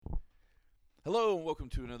Hello and welcome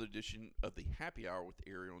to another edition of the Happy Hour with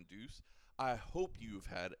Ariel and Deuce. I hope you've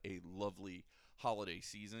had a lovely holiday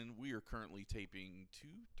season. We are currently taping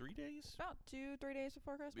 3 days About 2-3 days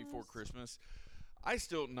before Christmas. before Christmas. I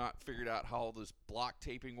still not figured out how all this block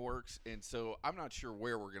taping works, and so I'm not sure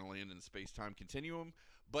where we're going to land in the space-time continuum,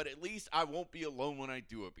 but at least I won't be alone when I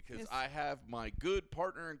do it because Yes. I have my good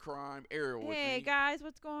partner in crime, Ariel, with me. Hey guys,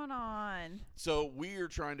 what's going on? So we are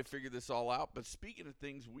trying to figure this all out. But speaking of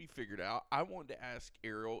things we figured out, I wanted to ask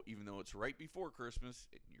Ariel, even though it's right before Christmas,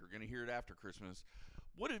 and you're going to hear it after Christmas,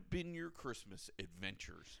 what have been your Christmas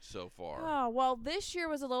adventures so far? Oh, well, this year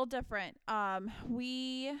was a little different.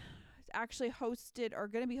 We actually hosted or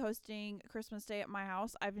going to be hosting Christmas Day at my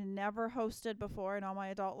house. I've never hosted before in all my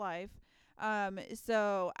adult life.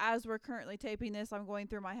 So as we're currently taping this, I'm going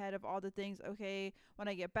through my head of all the things. Okay, when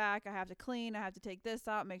I get back, I have to clean. I have to take this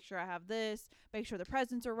out, make sure I have this, make sure the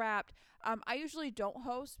presents are wrapped. I usually don't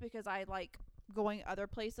host because I like going other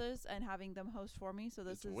places and having them host for me. So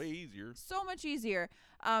this It's is way easier. so much easier.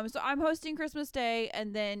 So I'm hosting Christmas Day,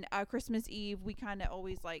 and then Christmas Eve. We kind of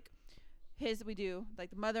always we do like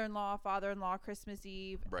the mother-in-law, father-in-law, Christmas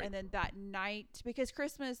Eve, Right. and then that night because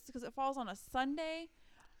it falls on a Sunday.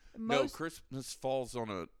 No, Christmas falls on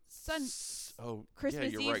a Christmas yeah,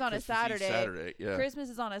 you're Eve's right. on a Christmas Eve, Saturday. Saturday, yeah. Christmas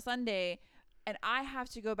is on a Sunday, and I have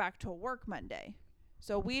to go back to work Monday.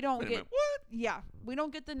 So we don't Wait a get minute, what? yeah, we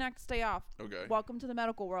don't get the next day off. Okay. Welcome to the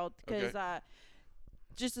medical world because Okay.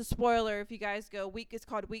 just a spoiler, if you guys go it's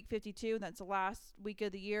called week 52, and that's the last week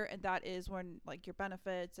of the year, and that is when like your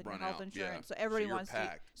benefits and Run your health out, yeah. insurance. So everybody you're wants to.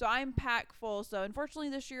 packed. So I'm packed full. So unfortunately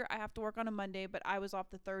this year I have to work on a Monday, but I was off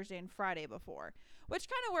the Thursday and Friday before, which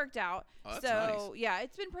kind of worked out. Oh, that's So nice. yeah,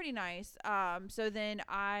 it's been pretty nice. So then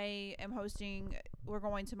I am hosting. We're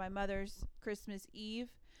going to my mother's Christmas Eve.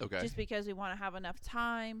 Okay. Just because we want to have enough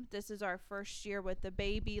time. This is our first year with the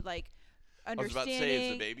baby, like I was about to understanding. say,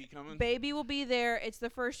 is the baby coming? Baby will be there. It's the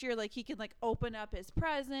first year like he can like open up his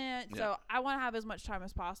present. Yeah. So I want to have as much time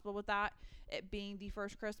as possible with that. It being the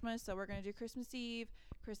first Christmas. So we're going to do Christmas Eve,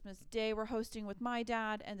 Christmas Day we're hosting with my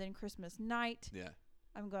dad, and then Christmas night Yeah.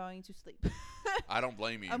 I'm going to sleep. I don't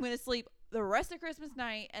blame you. I'm going to sleep the rest of Christmas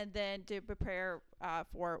night and then to prepare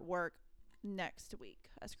for work next week.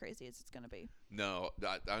 As crazy as it's going to be. No,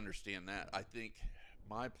 I understand that. I think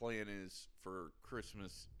my plan is for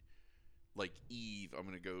Christmas, like Eve, I'm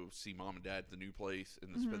going to go see mom and dad at the new place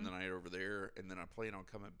and then spend the night over there. And then I plan on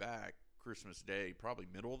coming back Christmas Day, probably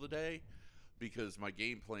middle of the day, because my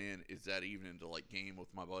game plan is that evening to like game with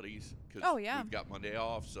my buddies. Cause Oh, yeah. we've got Monday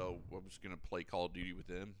off, so I'm just going to play Call of Duty with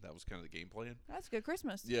them. That was kind of the game plan. That's good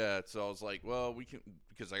Christmas. Yeah, so I was like, well, we can,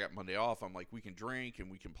 because I got Monday off, I'm like, we can drink and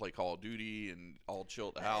we can play Call of Duty and all chill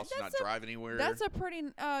at the house and not drive anywhere. That's a pretty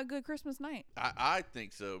good Christmas night. I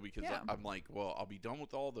think so because Yeah. I'm like, well, I'll be done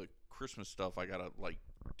with all the Christmas stuff I gotta like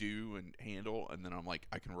do and handle, and then I'm like,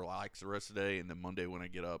 I can relax the rest of the day, and then Monday when I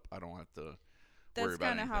get up, I don't have to worry That's about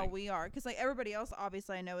kind of how anything. we are. Because, like, everybody else,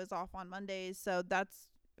 obviously, I know is off on Mondays. So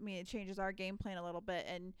it changes our game plan a little bit.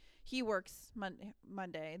 And he works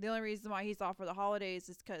Monday. The only reason why he's off for the holidays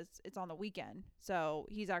is because it's on the weekend. So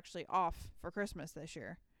he's actually off for Christmas this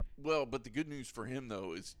year. Well, but the good news for him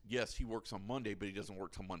though is yes, he works on Monday, but he doesn't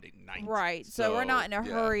work till Monday night. Right. So we're not in a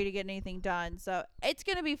yeah. hurry to get anything done. So it's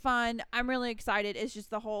going to be fun. I'm really excited. It's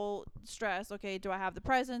just the whole stress. Okay, do I have the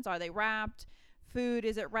presents? Are they wrapped? Food,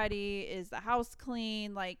 is it ready? Is the house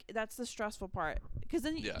clean? Like, that's the stressful part. Because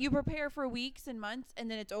then Yeah. you prepare for weeks and months,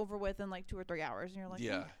 and then it's over with in like 2 or 3 hours. And you're like,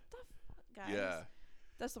 Yeah. what the fuck, guys? Yeah.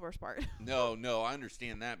 That's the worst part. No, I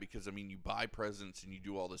understand that because I mean, you buy presents and you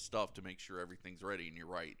do all this stuff to make sure everything's ready, and you're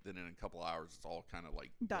right. Then in a couple hours, it's all kind of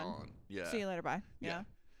like Done. gone. Yeah. See you later. Bye. Yeah. Yeah.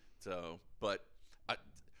 So, but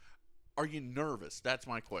are you nervous? That's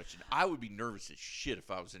my question. I would be nervous as shit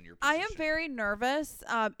if I was in your I position. am very nervous.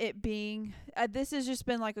 It being this has just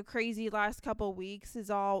been like a crazy last couple weeks.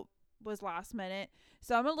 Was last minute,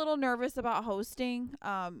 so I'm a little nervous about hosting.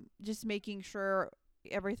 Just making sure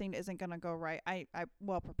everything isn't gonna go right. I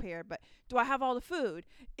well prepared, but do I have all the food?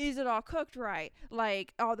 Is it all cooked right?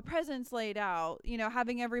 Like all the presents laid out?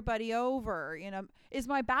 Having everybody over. Is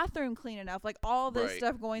my bathroom clean enough? Like all this Right,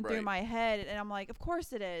 stuff going through right. my head, and I'm like, of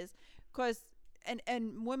course it is, because.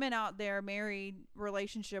 And women out there, married,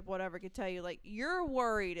 relationship, whatever, could tell you, like, you're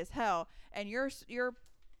worried as hell, and your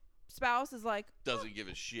spouse is like, Doesn't give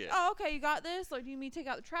a shit. oh, okay, you got this. Like, do you mean take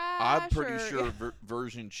out the trash? I'm pretty or- sure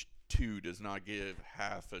version 2 does not give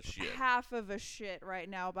half a shit. half of a shit right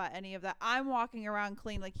now about any of that. I'm walking around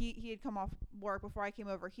clean. Like he had come off work before I came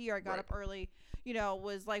over here. I got Right. up early,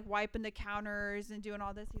 was like wiping the counters and doing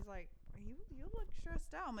all this. He's like, you look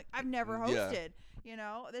stressed out. I'm like, I've never hosted. You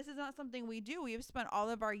know, this is not something we do. We have spent all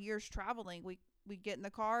of our years traveling. We get in the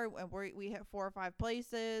car and we hit 4 or 5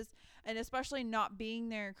 places, and especially not being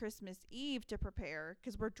there Christmas Eve to prepare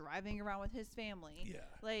because we're driving around with his family. Yeah.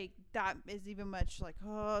 Like, that is even much like,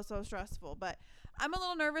 oh, so stressful. But I'm a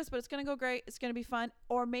little nervous, but it's going to go great. It's going to be fun.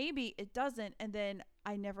 Or maybe it doesn't, and then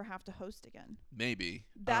I never have to host again. Maybe.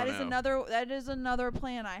 That is another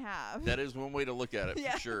plan I have. That is one way to look at it,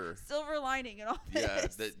 Yeah. for sure. Silver lining and all this. Yeah,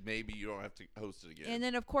 that maybe you don't have to host it again. And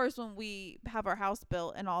then, of course, when we have our house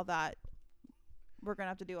built and all that, we're going to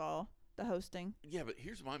have to do all the hosting. Yeah, but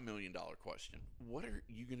here's my $1 million question. What are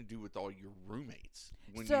you going to do with all your roommates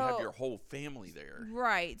when you have your whole family there?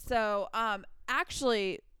 Right. So,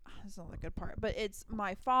 actually, this is not the good part, but it's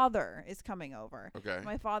my father is coming over. Okay.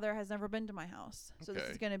 My father has never been to my house. So this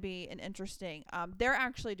Okay. is going to be an interesting, they're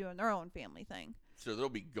actually doing their own family thing. So they'll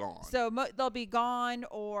be gone. So they'll be gone,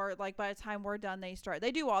 or like by the time we're done, they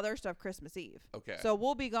do all their stuff Christmas Eve. Okay. So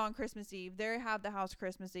we'll be gone Christmas Eve. They have the house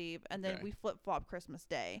Christmas Eve, and then Okay. we flip-flop Christmas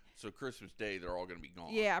Day. So Christmas Day, they're all going to be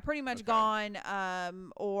gone. Yeah, pretty much Okay.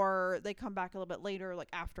 gone. Or they come back a little bit later, like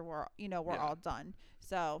after we're Yeah. all done.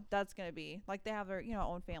 So that's gonna be like they have their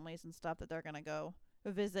own families and stuff that they're gonna go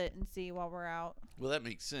visit and see while we're out. Well, that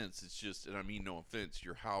makes sense. It's just, and I mean no offense,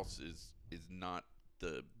 your house is not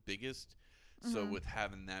the biggest. So with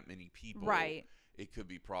having that many people, Right. it could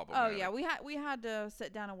be Oh problematic. yeah, we had to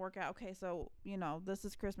sit down and work out. Okay, so this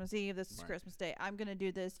is Christmas Eve, this is Right. Christmas Day. I'm gonna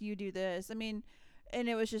do this, you do this. I mean, and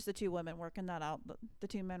it was just the 2 women working that out. The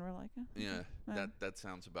 2 men were like, Yeah, okay. that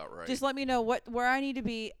sounds about right. Just let me know where I need to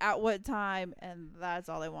be at what time, and that's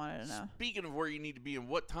all they wanted to know. Speaking of where you need to be and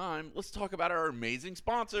what time, let's talk about our amazing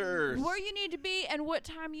sponsors. Where you need to be and what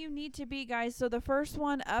time you need to be, guys. So the first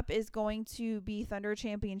one up is going to be Thunder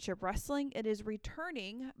Championship Wrestling. It is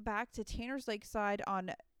returning back to Tanner's Lakeside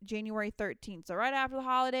on January 13th. So right after the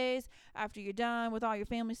holidays, after you're done with all your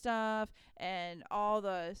family stuff and all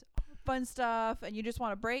the fun stuff, and you just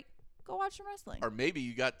want a break, go watch some wrestling. Or maybe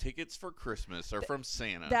you got tickets for Christmas or from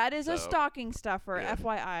Santa. That is a So, stocking stuffer, yeah.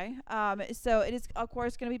 FYI. So it is, of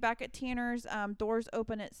course, going to be back at Tanner's. Doors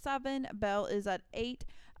open at 7. Bell is at 8.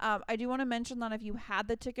 I do want to mention that if you had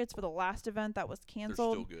the tickets for the last event that was They're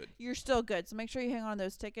canceled, still good. you're still good. So make sure you hang on to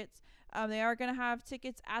those tickets. They are going to have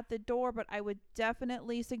tickets at the door, but I would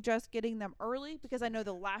definitely suggest getting them early because I know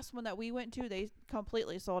the last one that we went to, they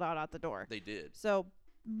completely sold out at the door. They did. So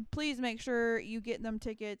please make sure you get them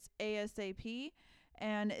tickets ASAP.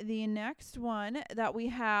 And the next one that we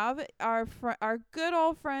have, our good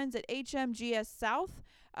old friends at HMGS South,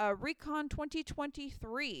 Recon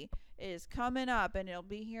 2023 is coming up, and it'll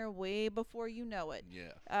be here way before you know it.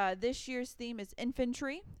 Yeah. This year's theme is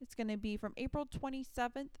infantry. It's going to be from April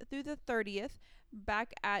 27th through the 30th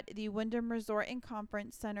back at the Wyndham Resort and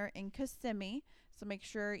Conference Center in Kissimmee. So make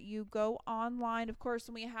sure you go online. Of course,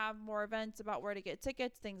 when we have more events about where to get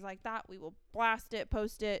tickets, things like that, we will blast it,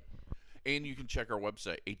 post it. And you can check our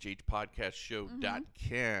website,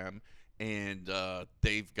 hhpodcastshow.com, and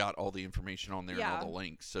they've got all the information on there and all the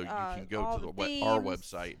links. So you can go all to the our themes.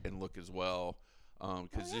 website and look as well,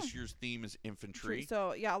 because this year's theme is infantry.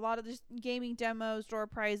 So, yeah, a lot of just gaming demos, door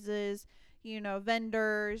prizes,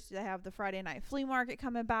 vendors. They have the Friday night flea market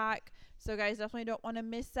coming back. So, guys, definitely don't want to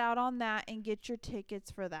miss out on that and get your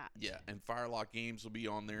tickets for that. Yeah, and Firelock Games will be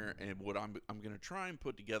on there. And what I'm going to try and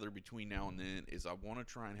put together between now and then is I want to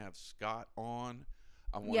try and have Scott on.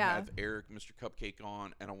 I want to have Eric, Mr. Cupcake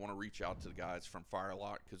on, and I want to reach out to the guys from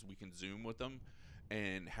Firelock because we can Zoom with them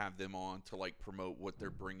and have them on to promote what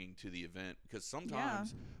they're bringing to the event. Because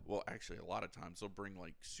sometimes, well, actually a lot of times they'll bring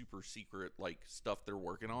super secret stuff they're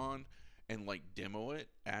working on and demo it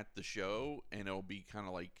at the show, and it'll be kind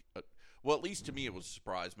of well, at least to me it was a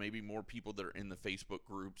surprise. Maybe more people that are in the Facebook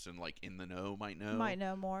groups and in the know might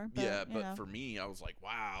know more. But, yeah, but for me, I was like,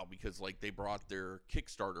 wow, because they brought their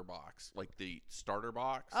Kickstarter box, the starter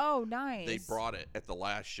box. Oh, nice. They brought it at the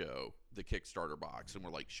last show, the Kickstarter box, and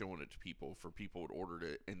were showing it to people for people who had ordered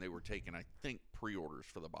it, and they were taking, I think, pre-orders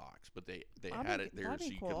for the box, but they had it there so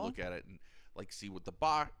you could look at it and see what the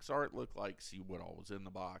box art looked like, see what all was in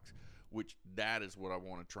the box. Which that is what I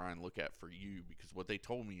want to try and look at for you, because what they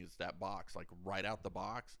told me is that box, right out the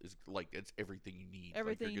box, is it's everything you need.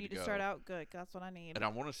 Everything you need to start out good. That's what I need. And I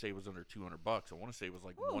want to say it was under $200. I want to say it was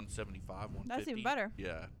 $175, $150. That's even better.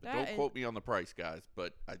 Yeah, but don't quote me on the price, guys.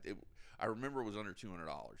 But I remember it was under $200.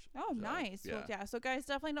 Oh, so, nice. Yeah. Well, yeah. So, guys,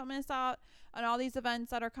 definitely don't miss out on all these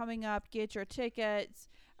events that are coming up. Get your tickets.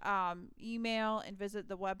 Email and visit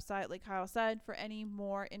the website, like Kyle said, for any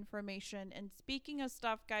more information. And speaking of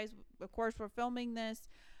stuff, guys, of course, we're filming this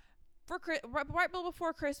right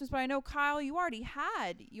before Christmas. But I know, Kyle, you already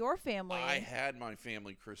had your family. I had my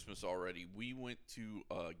family Christmas already. We went to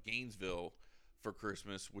Gainesville for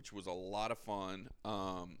Christmas, which was a lot of fun.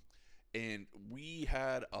 And we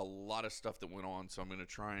had a lot of stuff that went on, so I'm going to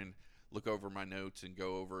try and look over my notes and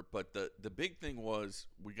go over it. But the big thing was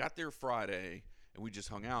we got there Friday and we just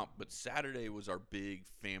hung out. But Saturday was our big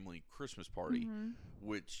family Christmas party,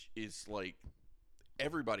 which is like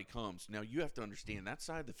everybody comes. Now, you have to understand that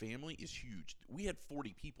side of the family is huge. We had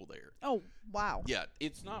 40 people there. Oh, wow. Yeah,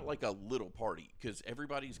 it's not like a little party because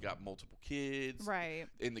everybody's got multiple kids. Right.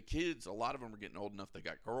 And the kids, a lot of them are getting old enough they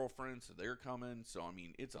got girlfriends, so they're coming. So, I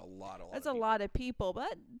mean, it's a lot That's of a people. lot of people,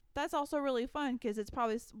 but that's also really fun because it's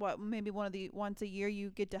probably maybe once a year you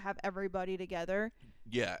get to have everybody together.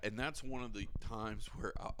 Yeah, and that's one of the times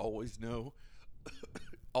where I always know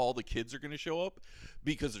all the kids are going to show up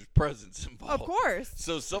because there's presents involved. Of course.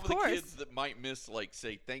 So some of the kids that might miss, like,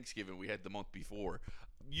 say, Thanksgiving we had the month before,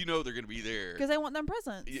 you know they're going to be there. Because they want them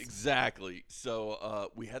presents. Exactly. So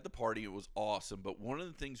we had the party. It was awesome. But one of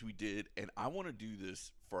the things we did, and I want to do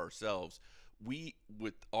this for ourselves,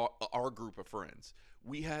 with our group of friends,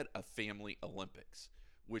 we had a family Olympics,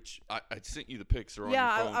 which I sent you the pics. On your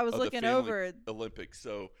phone I was of the looking family over. Olympics.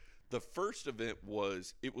 So the first event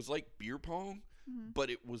it was like beer pong, but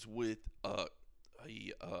it was with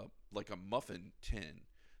like a muffin tin.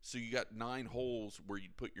 So you got 9 holes where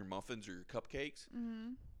you'd put your muffins or your cupcakes,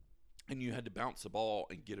 and you had to bounce the ball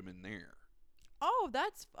and get them in there. Oh,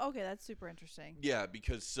 that's okay. That's super interesting. Yeah,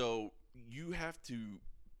 because you have to,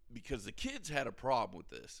 because the kids had a problem with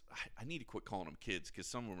this. I need to quit calling them kids because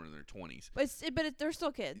some of them are in their 20s. But they're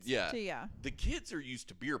still kids. Yeah. So, yeah. The kids are used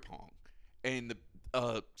to beer pong, and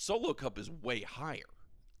the solo cup is way higher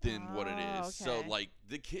than what it is. Okay. So, like,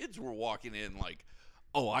 the kids were walking in like,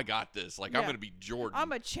 oh, I got this. Like, I'm going to be Jordan.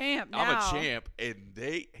 I'm a champ now. I'm a champ. And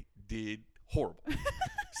they did horrible.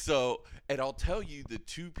 So, and I'll tell you the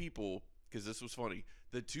 2 people, because this was funny,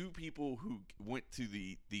 the 2 people who went to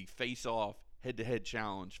the face-off head-to-head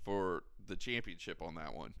challenge for the championship on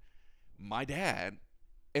that one, my dad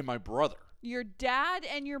and my brother. Your dad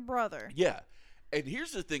and your brother. Yeah. And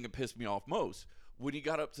here's the thing that pissed me off most. When he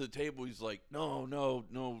got up to the table, he's like, no,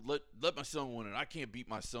 let my son win it. I can't beat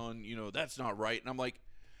my son. You know, that's not right. And I'm like,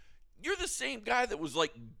 you're the same guy that was,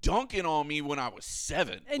 like, dunking on me when I was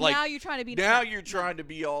 7. And like, now you're trying to be... Now you're trying to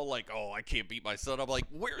be all like, oh, I can't beat my son. I'm like,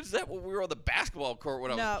 where's that when we were on the basketball court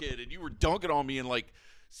when I was a kid? And you were dunking on me and, like,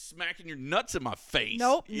 smacking your nuts in my face.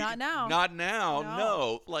 Nope, not now. Not now,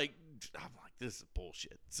 no. Like, I'm like, this is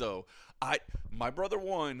bullshit. So, my brother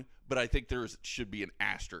won, but I think there should be an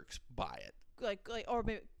asterisk by it. Like, or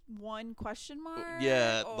maybe 1 question mark?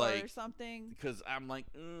 Yeah, or like something. Because I'm like,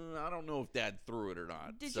 I don't know if Dad threw it or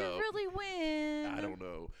not. Did you really win? I don't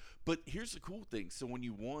know. But here's the cool thing. So when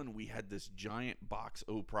you won, we had this giant box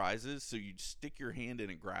of prizes. So you'd stick your hand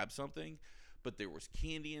in and grab something. But there was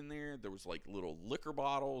candy in there. There was like little liquor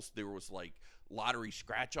bottles. There was like lottery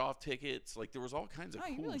scratch-off tickets. Like there was all kinds of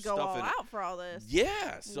cool you really stuff go all in it. out for all this.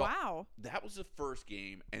 Yeah. So wow. That was the first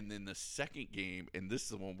game. And then the second game, and this is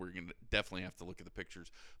the one we're going to definitely have to look at the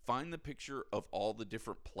pictures. Find the picture of all the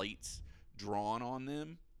different plates drawn on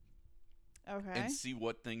them. Okay. And see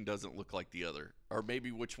what thing doesn't look like the other. Or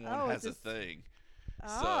maybe which one has a thing.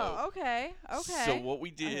 Oh, okay. So what we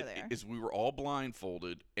did is we were all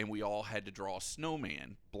blindfolded, and we all had to draw a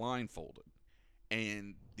snowman blindfolded.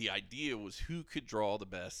 And the idea was who could draw the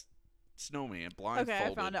best snowman blindfolded.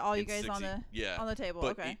 Okay, I found it. All you guys on the table.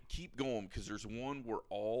 But okay. Keep going because there's one where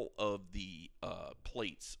all of the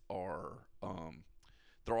plates are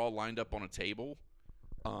they're all lined up on a table.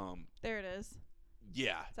 There it is.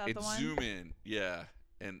 Yeah. Is that the one? Zoom in. Yeah.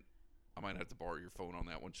 And I might have to borrow your phone on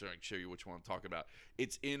that one so I can show you which one I'm talking about.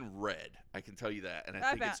 It's in red. I can tell you that. And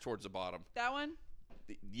I think it's towards the bottom. That one?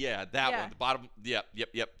 Yeah, that one. The bottom.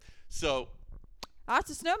 Yep. So.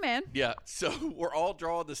 That's a snowman. Yeah. So we're all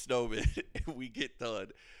drawing the snowman and we get done.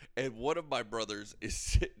 And one of my brothers is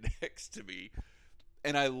sitting next to me.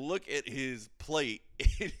 And I look at his plate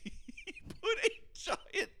and he put a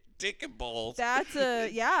giant dick and balls. That's a,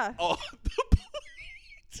 yeah. On the plate.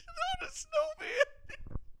 Not a snowman.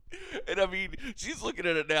 And I mean, she's looking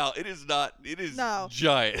at it now. It is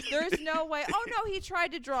giant. There's no way. Oh no, he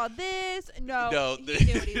tried to draw this. No, he it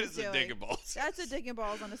knew what he was is doing. a dick and balls. That's a dick and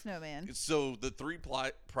balls on a snowman. So the 3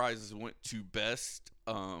 prizes went to best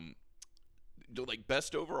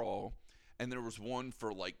overall, and there was one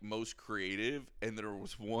for like most creative, and there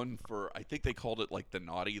was one for, I think they called it like the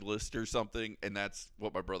naughty list or something, and that's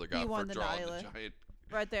what my brother got for drawing the giant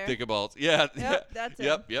right there. dick and balls. Yeah, yep, that's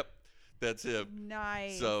it. Yep. That's him.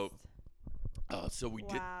 Nice. So So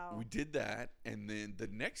Wow. we did that, and then the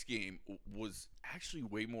next game was actually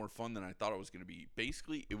way more fun than I thought it was going to be.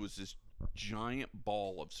 Basically, it was this giant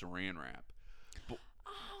ball of Saran wrap. But,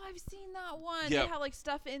 Oh, I've seen that one. Yeah. They have like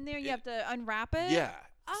stuff in there. You It- have to unwrap it. yeah.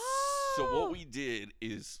 Oh. So what we did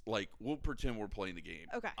is like we'll pretend we're playing the game.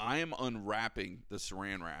 Okay. I am unwrapping the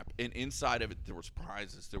Saran wrap, and inside of it there was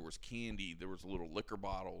prizes, there was candy, there was little liquor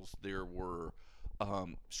bottles, there were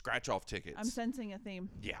scratch off tickets. I'm sensing a theme.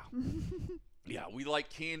 Yeah. Yeah, we like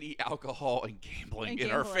candy, alcohol, and gambling And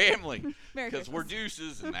in our gambling. family Merry because we're Christmas.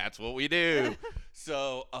 deuces, and that's what we do.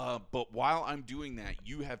 So, but while I'm doing that,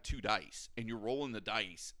 you have 2 dice, and you're rolling the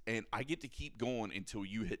dice, and I get to keep going until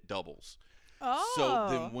you hit doubles. Oh. So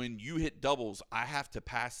then when you hit doubles, I have to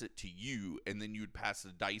pass it to you, and then you would pass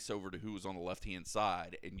the dice over to who was on the left-hand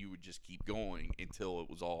side, and you would just keep going until it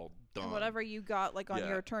was all done. And whatever you got like on Yeah.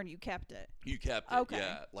 your turn, you kept it. You kept it, Okay.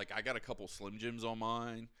 yeah. Like I got a couple Slim Jims on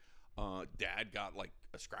mine. Dad got like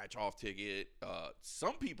a scratch-off ticket.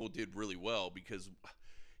 Some people did really well because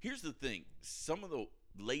here's the thing: some of the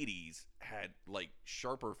ladies had like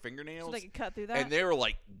sharper fingernails, So they could cut through that. and they were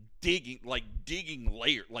like digging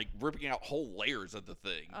layer, like ripping out whole layers of the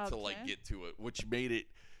thing to like Okay. get to it, which made it.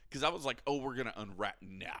 Because I was like, oh, we're gonna unwrap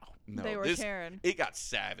now. No, They were tearing. It got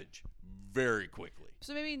savage very quickly.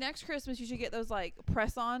 So maybe next Christmas you should get those like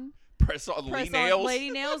press on Press on nails. lady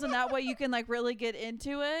nails, and that way you can like really get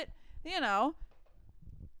into it. You know,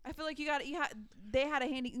 I feel like they had a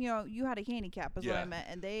handy. You know, you had a handicap is what Yeah. I meant,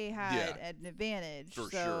 and they had Yeah. an advantage. For so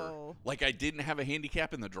sure. Like I didn't have a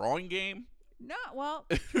handicap in the drawing game. no, well,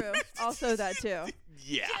 true. Also that too.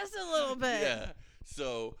 Yeah. Just a little bit. Yeah.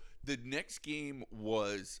 So the next game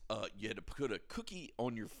was you had to put a cookie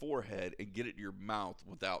on your forehead and get it to your mouth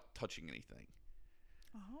without touching anything.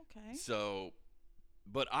 Oh, okay. So,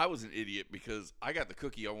 but I was an idiot because I got the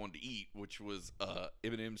cookie I wanted to eat, which was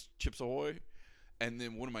M&M's Chips Ahoy. And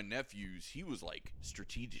then one of my nephews, he was like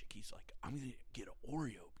strategic. He's like, I'm going to get an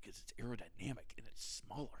Oreo because it's aerodynamic and it's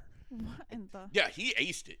smaller. What in the? Yeah, he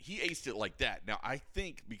aced it. He aced it like that. Now, I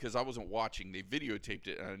think because I wasn't watching, they videotaped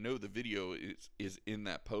it, and I know the video is in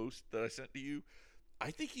that post that I sent to you.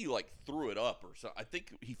 I think he, like, threw it up or something. I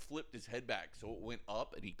think he flipped his head back so it went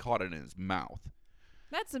up, and he caught it in his mouth.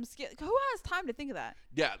 That's some skill. Who has time to think of that?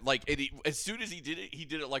 Yeah, like, and as soon as he did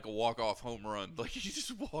it like a walk-off home run. Like, he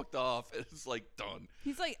just walked off, and it's, like, done.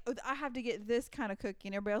 He's like, "Oh, I have to get this kind of cookie,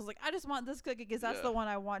 and everybody else is like, I just want this cookie because that's Yeah. the one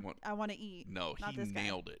I want. I want to eat. No, Not he this guy.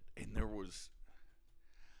 nailed it. And there was,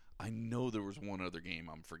 I know there was one other game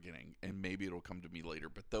I'm forgetting, and maybe it'll come to me later,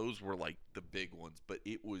 but those were like the big ones. But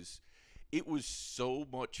it was so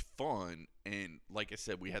much fun. And like I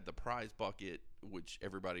said, we had the prize bucket, which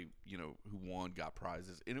everybody, you know, who won got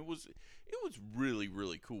prizes. And it was really,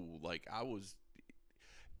 really cool. Like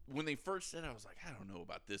when they first said it, I was like, I don't know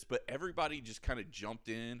about this, but everybody just kind of jumped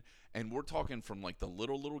in, and we're talking from like the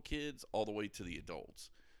little kids all the way to the adults.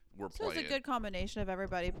 We're So playing. it's a good combination of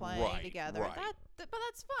everybody playing Right, together. right. But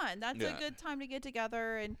that's fun. That's Yeah. a good time to get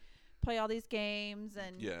together and play all these games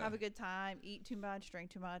and Yeah. have a good time. Eat too much,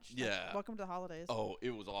 drink too much. Like, Yeah. welcome to the holidays. Oh, it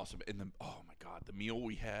was awesome. And then, oh my God, the meal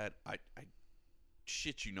we had, I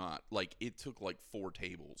shit you not, like it took like 4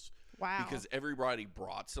 tables Wow. because everybody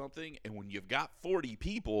brought something. And when you've got 40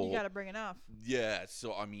 people, you got to bring enough. yeah.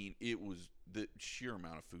 So, I mean, it was the sheer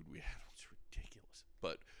amount of food we had was ridiculous.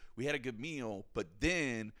 But we had a good meal. But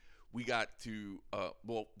then we got to,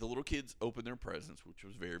 the little kids opened their presents, which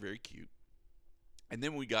was very, very cute. And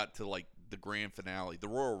then we got to like the grand finale, the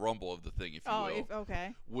Royal Rumble of the thing, if you will,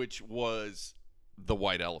 Okay. which was the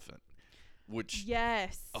white elephant. Which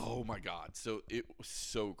Yes. oh my God, so it was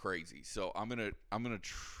so crazy. So I'm gonna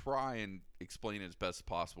try and explain it as best as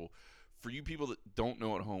possible for you people that don't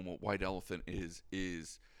know at home. What white elephant is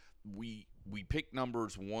we picked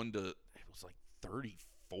numbers 1 to, it was like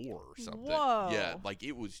 34 or something. Whoa. Yeah, like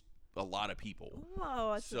it was a lot of people.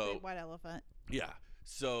 Whoa, that's a So- big white elephant. Yeah.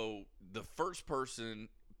 So the first person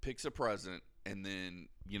picks a present, and then,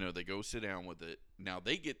 you know, they go sit down with it. Now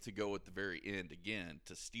they get to go at the very end again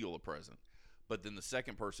to steal a present. But then the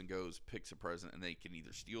second person goes, picks a present, and they can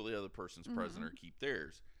either steal the other person's present or keep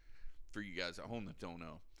theirs. For you guys at home that don't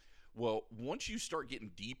know. Well, once you start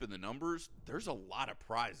getting deep in the numbers, there's a lot of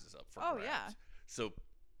prizes up for grabs. Yeah. So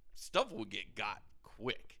stuff will get got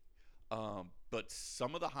quick. But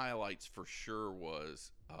some of the highlights for sure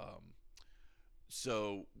was,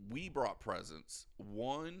 so we brought presents.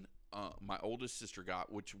 One, my oldest sister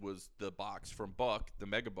got, which was the box from Buck, the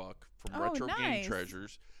Mega Buck from Oh, Retro Game nice.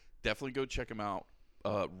 Treasures. Definitely go check them out.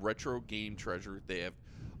 Retro Game Treasure. They have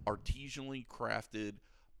artisanally crafted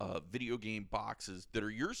video game boxes that are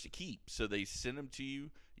yours to keep. So they send them to you.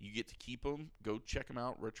 You get to keep them. Go check them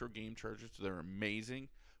out, Retro Game Treasures. They're amazing.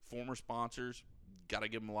 Former sponsors, got to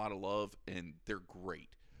give them a lot of love, and they're great.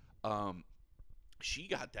 She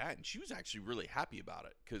got that, and she was actually really happy about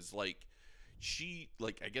it because, like,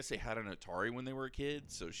 I guess they had an Atari when they were a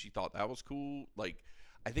kid, so she thought that was cool. Like,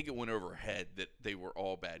 I think it went over her head that they were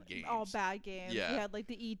all bad games. All bad games. Yeah. We had, like,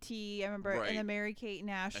 the E.T., I remember, Right. and the Mary-Kate and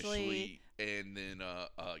Ashley. And then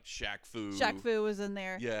Shaq Fu. Shaq Fu was in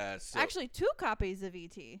there. Yeah. So Actually, 2 copies of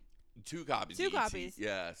E.T. 2 copies. Two of ET. copies.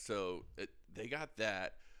 Yeah. So they got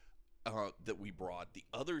that that we brought. The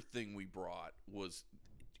other thing we brought was,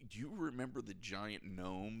 do you remember the giant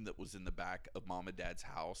gnome that was in the back of Mom and Dad's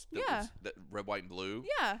house? That red, white, and blue?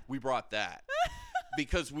 Yeah. We brought that.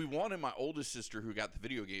 Because we wanted my oldest sister, who got the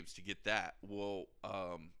video games, to get that. Well,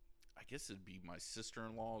 I guess it'd be my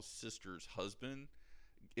sister-in-law's sister's husband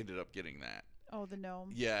ended up getting that. Oh, the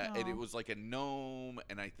gnome. Yeah, and Oh. it was like a gnome,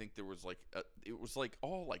 and I think there was like it was like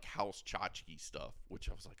all like house tchotchke stuff, which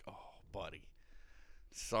I was like, oh, buddy,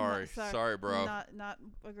 sorry, bro. Not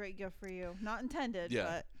a great gift for you. Not intended.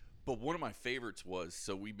 Yeah. But one of my favorites was,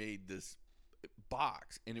 so we made this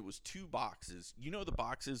box, and it was 2 boxes. You know the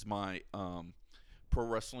boxes my pro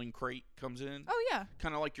wrestling crate comes in? Oh yeah.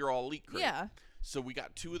 Kind of like your All Elite crate. Yeah. So we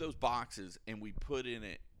got 2 of those boxes, and we put in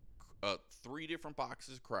it 3 different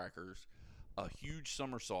boxes of crackers, a huge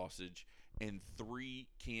summer sausage, and 3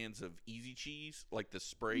 cans of Easy Cheese, like the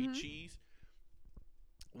spray cheese.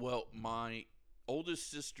 Well, my oldest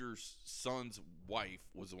sister's son's wife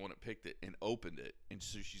was the one that picked it and opened it. And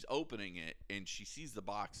so she's opening it, and she sees the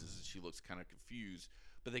boxes, and she looks kind of confused.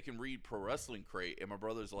 But they can read Pro Wrestling Crate, and my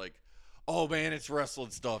brother's like, oh, man, it's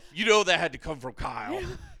wrestling stuff. You know that had to come from Kyle.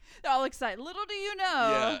 They're all excited. Little do you know.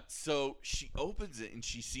 Yeah, so she opens it, and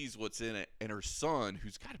she sees what's in it. And her son,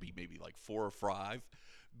 who's got to be maybe like 4 or 5,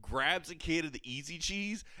 grabs a can of the Easy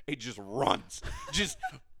Cheese and just runs. Just,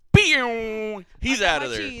 pew! He's out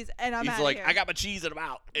of there. Cheese and I'm He's outta like, here. I got my cheese and I'm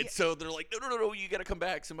out. And so they're like, no, you got to come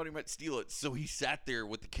back. Somebody might steal it. So he sat there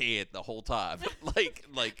with the can the whole time.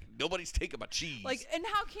 like nobody's taking my cheese. Like, and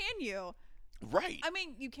how can you? Right. I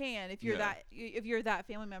mean, you can if you're that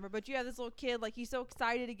family member, but you have this little kid, like, he's so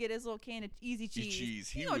excited to get his little can of Easy Cheese.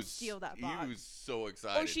 He don't was steal that box. He was so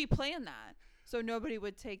excited. Or she planned that so nobody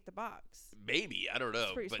would take the box. Maybe, I don't know.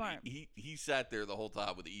 It's pretty but smart. He sat there the whole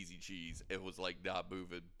time with the Easy Cheese. It was like not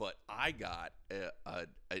moving. But I got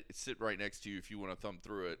it's sitting right next to you if you want to thumb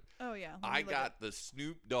through it. Oh yeah. I got the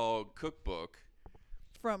Snoop Dogg cookbook.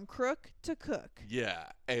 From crook to cook. Yeah,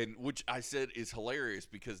 and which I said is hilarious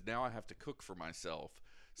because now I have to cook for myself.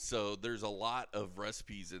 So there's a lot of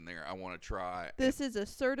recipes in there I want to try. This is a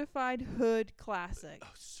certified hood classic.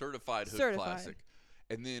 Certified hood classic.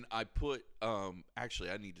 And then I put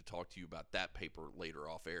actually I need to talk to you about that paper later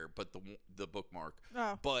off air, but the bookmark.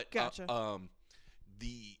 Oh, but gotcha.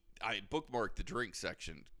 I bookmarked the drink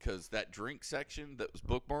section because that drink section that was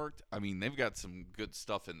bookmarked, I mean, they've got some good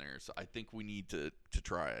stuff in there. So I think we need to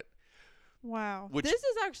try it. Wow. Which, this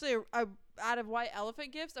is actually a out of White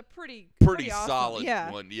Elephant gifts, a pretty awesome. solid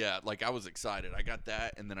Yeah. one. Yeah, like I was excited. I got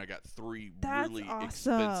that, and then I got 3 That's really awesome.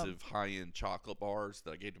 expensive high-end chocolate bars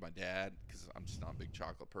that I gave to my dad because I'm just not a big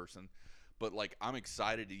chocolate person. But like I'm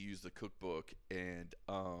excited to use the cookbook and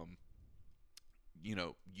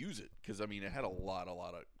use it because I mean it had a lot of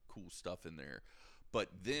cool stuff in there. But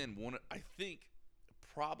then I think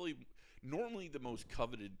probably normally the most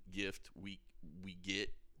coveted gift we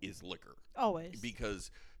get is liquor. Always.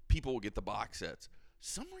 Because people will get the box sets.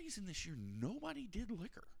 Some reason this year nobody did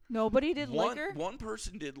liquor. Nobody did liquor? One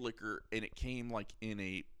person did liquor, and it came like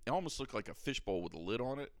it almost looked like a fishbowl with a lid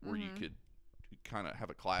on it where you could kind of have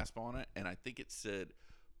a clasp on it. And I think it said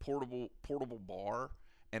portable bar,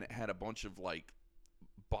 and it had a bunch of like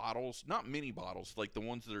bottles, not mini bottles, like the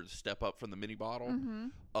ones that are the step up from the mini bottle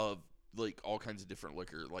of like all kinds of different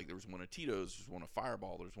liquor. Like there was one of Tito's, there's one of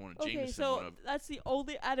Fireball, there's one of Jameson. So that's the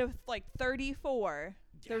only out of like 34.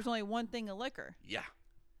 Yeah. There's only one thing of liquor. Yeah.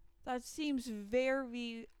 That seems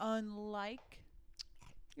very unlike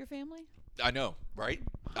your family. I know, right?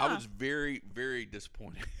 Huh. I was very, very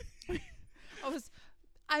disappointed.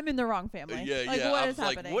 I'm in the wrong family. Yeah. What I is was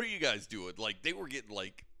like, happening? what are you guys doing? Like they were getting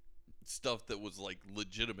like stuff that was like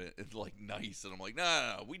legitimate and like nice, and I'm like,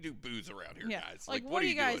 no, we do booze around here, guys. Like what do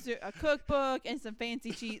you guys do? A cookbook and some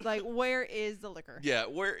fancy cheese. Like where is the liquor? Yeah,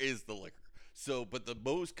 where is the liquor? So, but the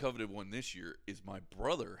most coveted one this year is my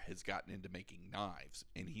brother has gotten into making knives,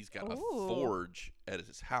 and he's got a forge at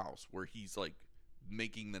his house where he's like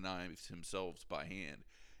making the knives himself by hand.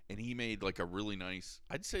 And he made like a really nice,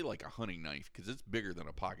 I'd say like a hunting knife because it's bigger than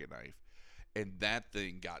a pocket knife. And that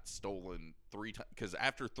thing got stolen 3 times because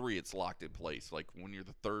after 3, it's locked in place. Like when you're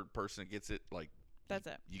the third person that gets it, like That's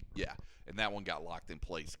it. Yeah, and that one got locked in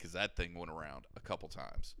place because that thing went around a couple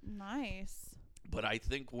times. Nice. But I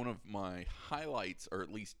think one of my highlights, or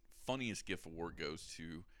at least funniest gift award, goes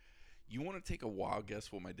to. You want to take a wild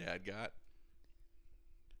guess what my dad got?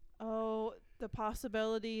 Oh, the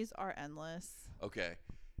possibilities are endless. Okay,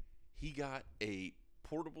 he got a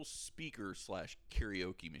portable speaker /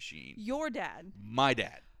 karaoke machine. Your dad. My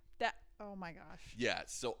dad. Oh my gosh. Yeah,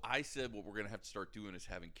 so I said what we're going to have to start doing is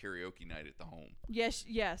having karaoke night at the home. Yes.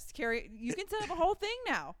 You can set up a whole thing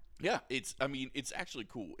now. Yeah, it's actually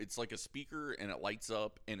cool. It's like a speaker and it lights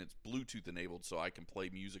up and it's Bluetooth enabled so I can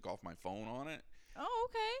play music off my phone on it. Oh,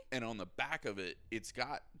 okay. And on the back of it, it's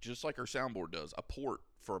got, just like our soundboard does, a port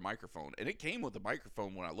for a microphone. And it came with a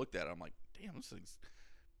microphone when I looked at it. I'm like, damn, this thing's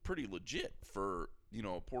pretty legit for,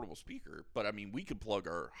 a portable speaker. But, I mean, we could plug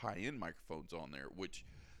our high-end microphones on there, which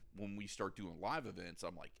when we start doing live events,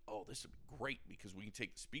 I'm like, oh, this would be great because we can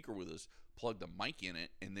take the speaker with us, plug the mic in it,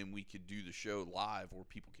 and then we could do the show live where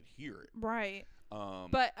people can hear it. Right.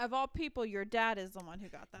 But of all people, your dad is the one who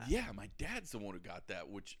got that. Yeah, my dad's the one who got that,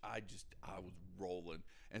 which I was rolling.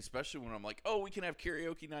 And especially when I'm like, oh, we can have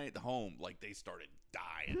karaoke night at the home. Like, they started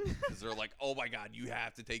dying because they're like, oh, my God, you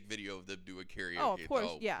have to take video of them doing karaoke Oh, of course, at the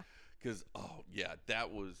home. yeah. Because, oh, yeah,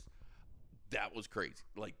 that was crazy.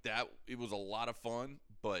 Like, it was a lot of fun,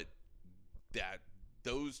 but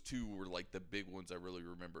those two were, like, the big ones I really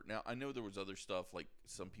remember. Now, I know there was other stuff, like,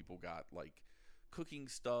 some people got, like, cooking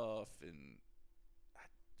stuff and...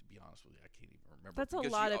 To be honest with you, I can't even remember. That's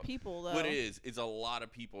a lot of people, though. What it is, it's a lot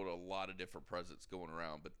of people and a lot of different presents going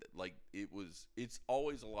around. But like, it's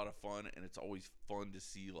always a lot of fun, and it's always fun to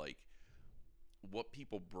see like what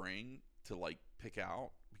people bring to like pick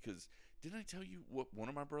out. Because didn't I tell you what one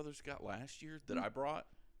of my brothers got last year that I brought?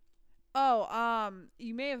 Oh,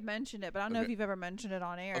 you may have mentioned it, but I don't know if you've ever mentioned it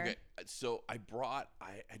on air. Okay, so I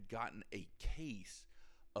had gotten a case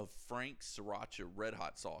of Frank's Sriracha Red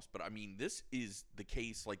Hot sauce. But, I mean, this is the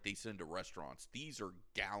case like they send to restaurants. These are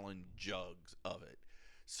gallon jugs of it.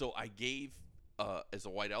 So I gave, as a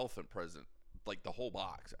white elephant present, like the whole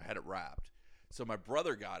box. I had it wrapped. So my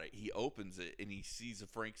brother got it. He opens it, and he sees a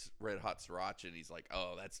Frank's Red Hot Sriracha, and he's like,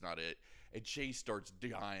 oh, that's not it. And Chase starts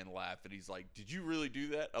dying laughing. He's like, did you really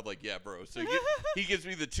do that? I'm like, yeah, bro. So he gives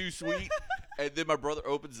me the too sweet, and then my brother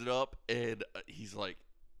opens it up, and he's like,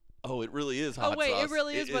 oh, it really is hot sauce. Oh, wait, it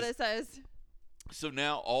really is what it says. So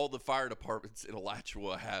now all the fire departments in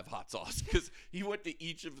Alachua have hot sauce because he went to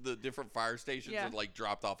each of the different fire stations and, like,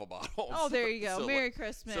 dropped off a bottle. Oh, there you go. So, Merry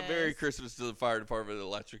Christmas. So Merry Christmas to the fire department in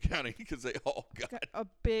Alachua County because they all got a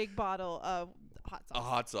big bottle of hot sauce. A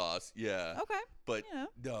hot sauce, yeah. Okay. But,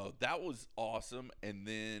 no, that was awesome. And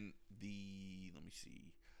then let me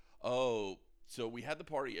see. Oh, so we had the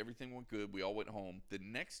party. Everything went good. We all went home. The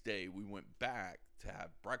next day, we went back to have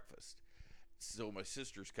breakfast. So my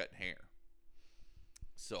sister's cutting hair.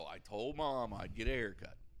 So I told Mom I'd get a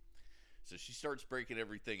haircut. So she starts breaking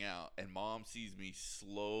everything out, and Mom sees me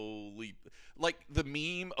slowly, like the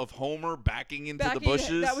meme of Homer backing into the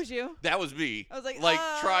bushes. That was you? That was me. I was like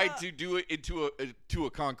tried to do it into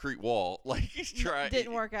a concrete wall. Like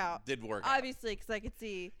didn't work out. Didn't work out. Obviously, because I could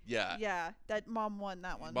see. Yeah. Yeah, that Mom won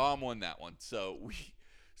that one. Mom won that one. So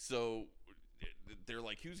they're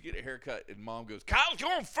like, who's getting a haircut? And Mom goes, Kyle's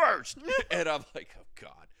going first. And I'm like, oh,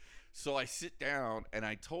 God. So I sit down, and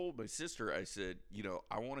I told my sister, I said,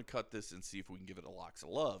 I want to cut this and see if we can give it a locks of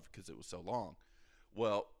love because it was so long.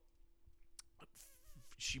 Well,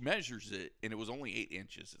 she measures it, and it was only 8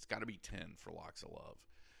 inches. It's got to be 10 for locks of love.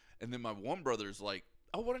 And then my one brother's like,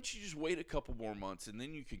 oh, why don't you just wait a couple more months, and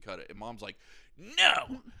then you can cut it. And Mom's like,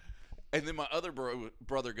 no. And then my other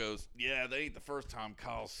brother goes, yeah, they ain't the first time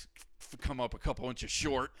Kyle's come up a couple inches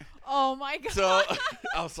short. Oh, my God. So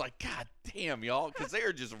I was like, God damn, y'all, because they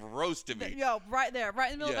are just roasting me. Yo, right there,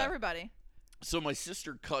 right in the middle of everybody. So my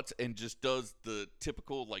sister cuts and just does the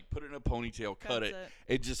typical, like, put it in a ponytail, cut it.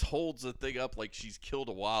 It just holds the thing up like she's killed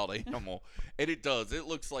a wild animal. And it does. It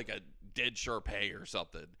looks like a dead Shar-Pei or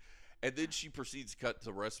something. And then she proceeds to cut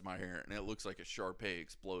the rest of my hair, and it looks like a Shar-Pei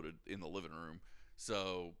exploded in the living room.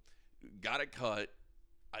 So got it cut.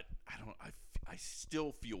 I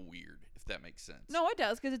still feel weird, if that makes sense. No, it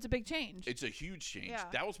does, because it's a big change. It's a huge change. Yeah.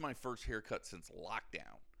 That was my first haircut since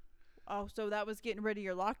lockdown. Oh, so that was getting rid of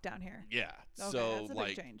your lockdown hair. Yeah. Okay, so, that's a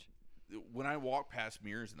big change. When I walk past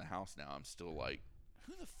mirrors in the house now, I'm still like,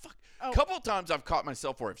 who the fuck? A couple of times I've caught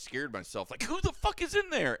myself where I've scared myself. Like, who the fuck is in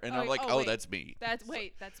there? And I'm like, wait. That's me. That's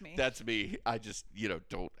me. That's me. I just,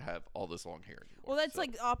 don't have all this long hair anymore. Well, that's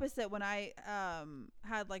like opposite when I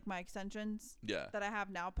had like my extensions that I have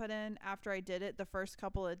now put in after I did it the first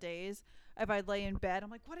couple of days. if I lay in bed, I'm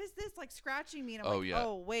like, what is this? Like scratching me. And I'm Oh, like, yeah.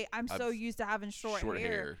 oh, wait, I'm so used to having short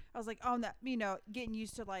hair. I was like, oh, that, getting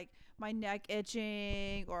used to like my neck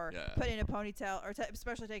itching or putting in a ponytail or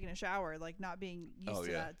especially taking a shower, like not being used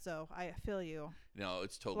to that. So I feel you. No,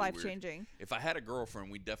 it's totally life changing. If I had a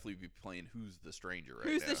girlfriend, we'd definitely be playing Who's the Stranger right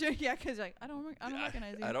now. Who's the Stranger? Yeah, because like I don't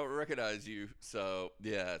recognize you. I don't recognize you. So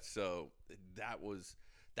yeah, that was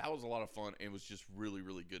a lot of fun. It was just really,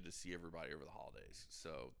 really good to see everybody over the holidays.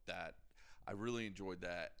 So that I really enjoyed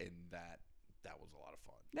that, and that was a lot of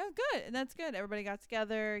fun. That's good. And that's good. Everybody got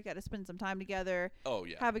together, got to spend some time together. Oh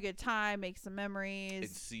yeah. Have a good time, make some memories. And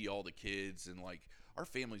see all the kids, and like our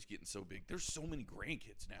family's getting so big. There's so many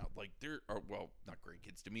grandkids now. Like there are, well, not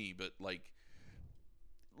grandkids to me, but like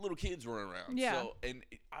little kids running around. Yeah. So, and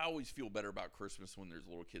I always feel better about Christmas when there's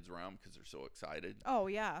little kids around because they're so excited. Oh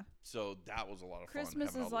yeah. So that was a lot of fun.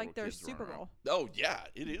 Christmas is like their Super Bowl. Oh yeah,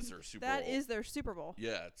 it is their Super Bowl. That is their Super Bowl.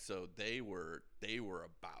 Yeah. So they were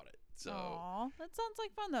about it. So Aw, that sounds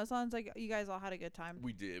like fun though. Sounds like you guys all had a good time.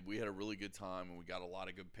 We did. We had a really good time, and we got a lot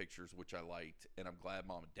of good pictures, which I liked. And I'm glad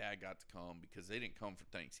Mom and Dad got to come because they didn't come for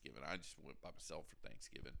Thanksgiving. I just went by myself for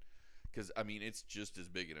Thanksgiving because I mean it's just as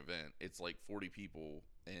big an event. It's like 40 people,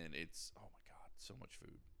 and it's oh my god, so much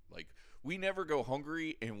food. Like we never go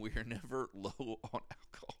hungry, and we're never low on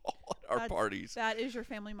alcohol at our parties. That is your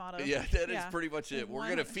family motto. Yeah, that is pretty much it. We're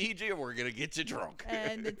gonna feed you, and we're gonna get you drunk,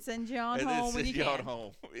 and then send you on and home then when you send you can. on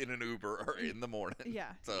home in an Uber or in the morning.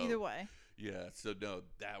 Yeah, so, either way. Yeah, so no,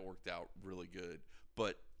 that worked out really good.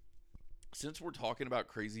 But since we're talking about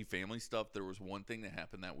crazy family stuff, there was one thing that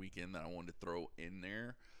happened that weekend that I wanted to throw in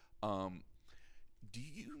there. Do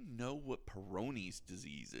you know what Peyronie's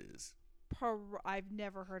disease is? I've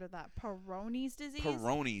never heard of that. Peyronie's disease?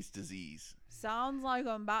 Peyronie's disease. Sounds like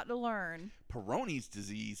I'm about to learn. Peyronie's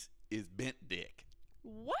disease is bent dick.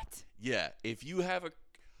 What? Yeah, if you have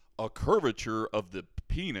a curvature of the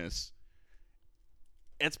penis,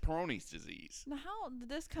 it's Peyronie's disease. Now, how did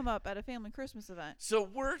this come up at a family Christmas event? So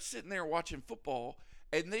we're sitting there watching football,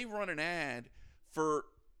 and they run an ad for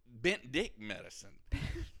bent dick medicine.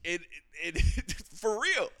 it for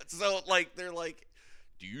real. So like they're like,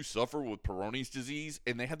 do you suffer with Peyronie's disease?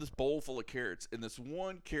 And they have this bowl full of carrots, and this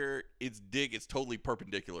one carrot, its dick is totally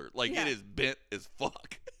perpendicular. Like it is bent as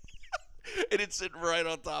fuck. And it's sitting right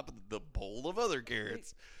on top of the bowl of other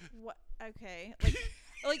carrots. What? Okay.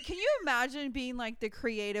 Like, can you imagine being like the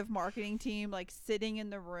creative marketing team, like sitting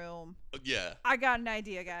in the room? Yeah. I got an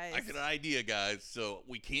idea, guys. So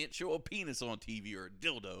we can't show a penis on TV or a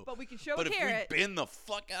dildo. But we can show a carrot. But if we bend the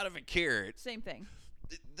fuck out of a carrot. Same thing.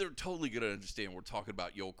 They're totally going to understand we're talking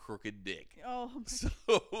about your crooked dick. Oh, my So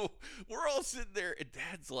we're all sitting there, and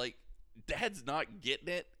Dad's not getting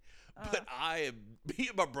it. But me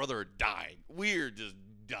and my brother are dying. We're just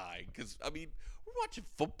dying because, I mean, we're watching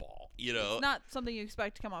football, you know. It's not something you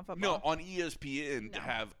expect to come on football. No, on ESPN to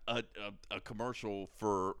have a commercial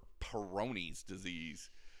for Peyronie's disease.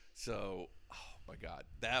 So, oh my God,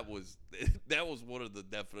 that was one of the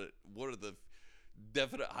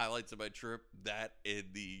definite highlights of my trip. That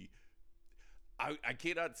and I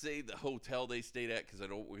cannot say the hotel they stayed at because I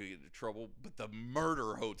don't want to get into trouble, but the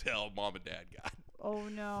murder hotel Mom and Dad got. Oh,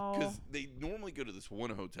 no. Because they normally go to this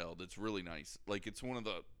one hotel that's really nice. Like, it's one of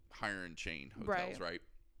the higher-end chain hotels, right?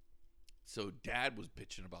 So Dad was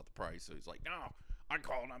bitching about the price. So he's like, no, I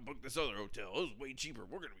called and I booked this other hotel. It was way cheaper.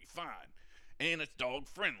 We're going to be fine. And it's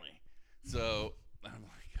dog-friendly. So I'm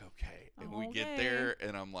like, okay. And we get there,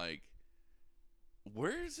 and I'm like,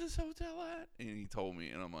 where is this hotel at? And he told me,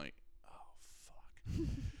 and I'm like, oh, fuck.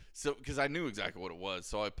 So, because I knew exactly what it was.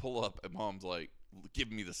 So I pull up, and Mom's like,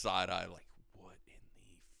 giving me the side eye, like, what in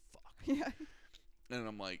the fuck? Yeah. And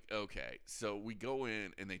I'm like, okay. So we go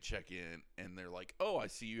in, and they check in, and they're like, oh, I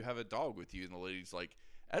see you have a dog with you. And the lady's like,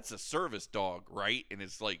 that's a service dog, right? And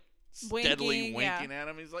it's like steadily winking at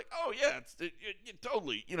him. He's like, oh, yeah, it's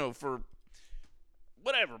totally, for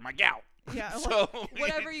whatever, my gout. Yeah, so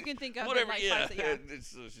whatever you can think of. Whatever, yeah. And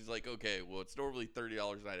so she's like, okay, well, it's normally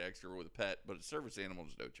 $30 a night extra with a pet, but a service animal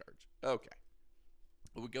is no charge. Okay.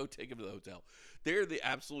 We go take him to the hotel. They're the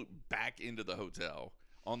absolute back end of the hotel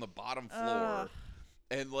on the bottom floor.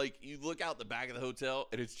 And, like, you look out the back of the hotel,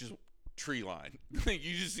 and it's just tree line. You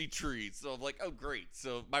just see trees. So I'm like, oh, great.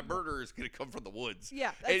 So my murderer is going to come from the woods.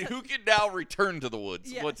 Yeah. And who can now return to the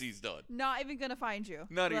woods once he's done? Not even going to find you.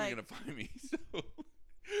 Not even going to find me. So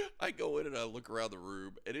I go in and I look around the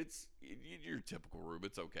room, and it's your typical room.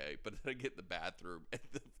 It's okay. But then I get in the bathroom, and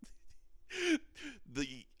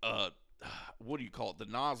the what do you call it?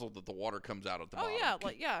 The nozzle that the water comes out at the bottom.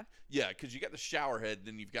 Oh, yeah. Yeah, because you got the shower head,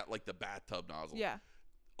 then you've got, like, the bathtub nozzle. Yeah.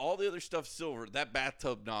 All the other stuff's silver. That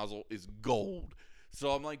bathtub nozzle is gold.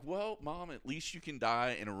 So I'm like, well, Mom, at least you can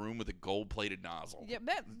die in a room with a gold-plated nozzle. Yeah,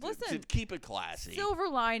 listen. To keep it classy. Silver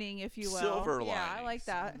lining, if you will. Silver lining. Yeah, I like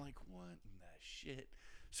that. So I'm like, what in the shit?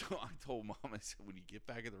 So I told Mom, I said, when you get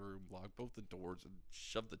back in the room, lock both the doors and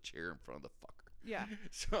shove the chair in front of the fucker. Yeah.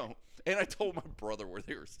 So, and I told my brother where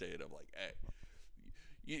they were staying. I'm like, hey,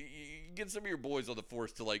 you get some of your boys on the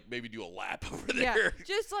force to like maybe do a lap over there. Yeah,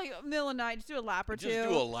 just like middle of the night, just do a lap or two. Just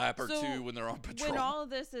do a lap or two when they're on patrol. When all of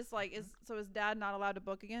this is like, is Dad not allowed to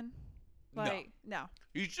book again? Like, no.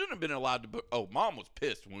 You shouldn't have been allowed to book. Oh, Mom was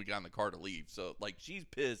pissed when we got in the car to leave. So, like, she's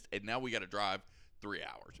pissed, and now we got to drive 3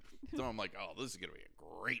 hours. So I'm like, oh, this is going to be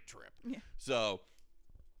a great trip. Yeah. So,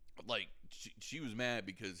 like, she was mad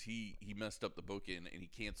because he messed up the booking and he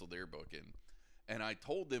canceled their booking. And I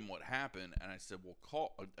told them what happened, and I said, well,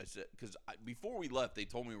 call. I said, because before we left, they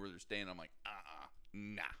told me where they're staying. I'm like,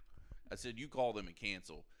 nah. I said, you call them and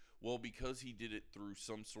cancel. Well, because he did it through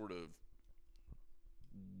some sort of,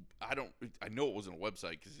 I know it wasn't a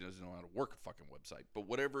website because he doesn't know how to work a fucking website. But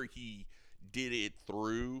whatever he did it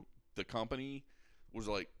through, the company was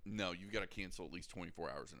like, no, you've got to cancel at least 24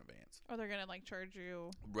 hours in advance. Or they're going to, like, charge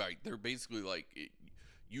you. Right. They're basically like,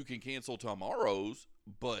 you can cancel tomorrow's,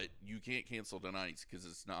 but you can't cancel tonight's because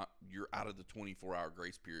it's not, you're out of the 24-hour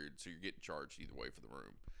grace period, so you're getting charged either way for the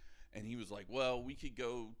room. And he was like, well, we could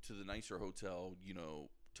go to the nicer hotel,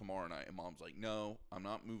 tomorrow night. And Mom's like, no, I'm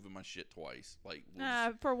not moving my shit twice. Like,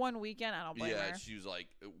 for one weekend, I don't blame her. Yeah, she was like,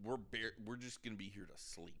 we're just going to be here to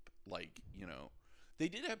sleep. Like, they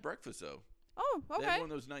did have breakfast, though. Oh, okay. They had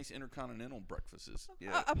one of those nice intercontinental breakfasts.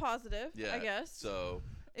 Yeah. A positive, yeah. I guess. So,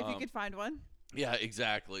 if you could find one. Yeah,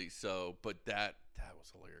 exactly. So, but that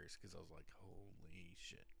was hilarious because I was like, holy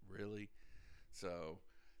shit, really? So,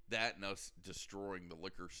 that and us destroying the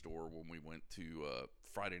liquor store when we went to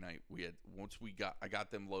Friday night. I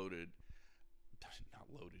got them loaded,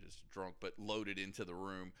 not loaded as drunk, but loaded into the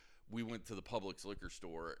room. We went to the Publix liquor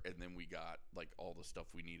store, and then we got like all the stuff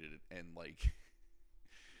we needed, and like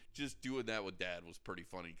just doing that with Dad was pretty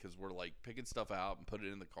funny because we're like picking stuff out and put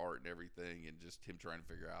it in the cart and everything, and just him trying to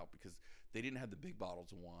figure out because they didn't have the big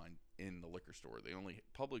bottles of wine in the liquor store.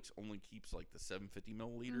 Publix only keeps like the 750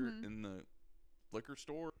 milliliter in the liquor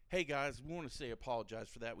store. Hey guys, we want to say apologize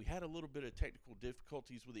for that. We had a little bit of technical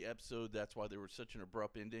difficulties with the episode. That's why there was such an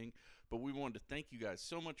abrupt ending. But we wanted to thank you guys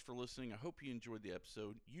so much for listening. I hope you enjoyed the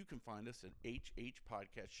episode. You can find us at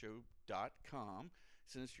hhpodcastshow.com.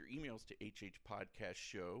 Send us your emails to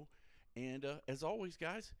hhpodcastshow. And as always,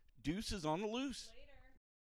 guys, deuces on the loose.